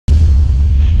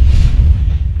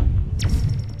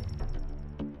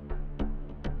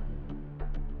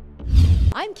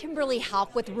I'm Kimberly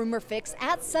Hauk with Rumor Fix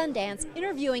at Sundance,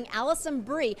 interviewing Alison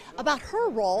Brie about her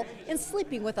role in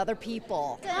sleeping with other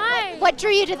people. Hi. What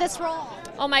drew you to this role?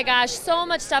 Oh my gosh, so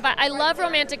much stuff. I love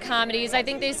romantic comedies. I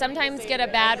think they sometimes get a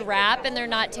bad rap and they're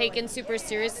not taken super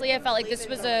seriously. I felt like this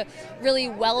was a really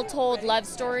well-told love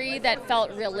story that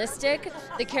felt realistic.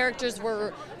 The characters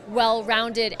were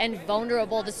well-rounded and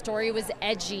vulnerable. The story was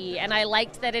edgy, and I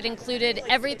liked that it included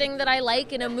everything that I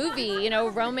like in a movie, you know,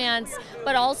 romance,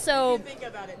 but also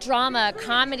drama,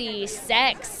 comedy,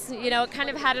 sex. You know, it kind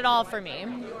of had it all for me.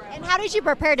 And how did you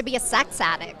prepare to be a sex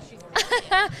addict?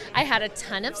 I had a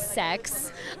ton of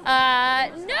sex.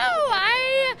 I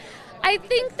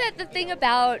think that the thing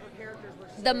about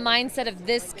the mindset of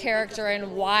this character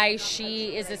and why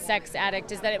she is a sex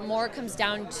addict is that it more comes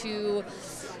down to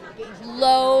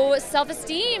low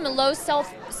self-esteem, low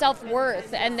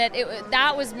self-worth, and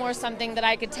that was more something that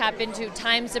I could tap into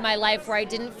times in my life where I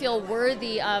didn't feel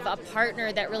worthy of a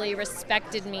partner that really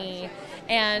respected me.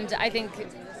 And I think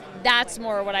that's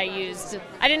more what I used.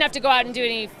 I didn't have to go out and do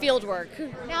any field work.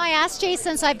 Now I asked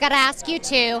Jason, so I've got to ask you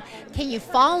too. Can you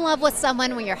fall in love with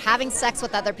someone when you're having sex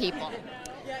with other people?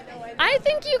 I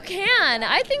think you can.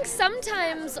 I think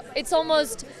sometimes it's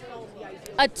almost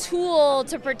a tool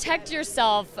to protect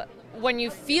yourself when you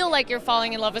feel like you're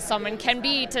falling in love with someone can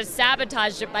be to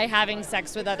sabotage it by having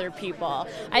sex with other people.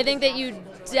 I think that you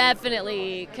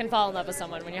definitely can fall in love with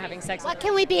someone when you're having sex with them. What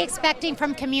can we be expecting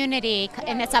from Community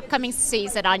in this upcoming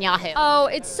season on Yahoo? Oh,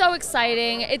 it's so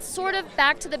exciting. It's sort of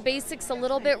back to the basics a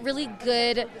little bit, really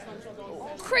good,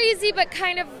 crazy, but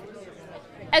kind of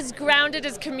as grounded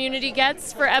as Community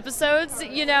gets for episodes,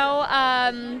 you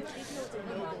know.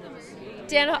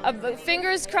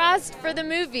 Fingers crossed for the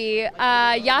movie.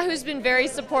 Yahoo's been very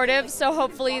supportive, so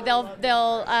hopefully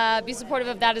they'll be supportive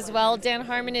of that as well. Dan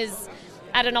Harmon is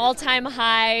at an all-time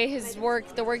high.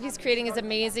 The work he's creating is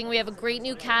amazing. We have great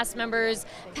new cast members.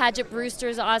 Paget Brewster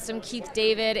is awesome. Keith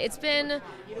David. It's been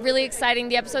really exciting.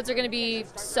 The episodes are going to be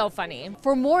so funny.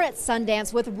 For more at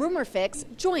Sundance with Rumor Fix,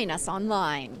 join us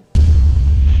online.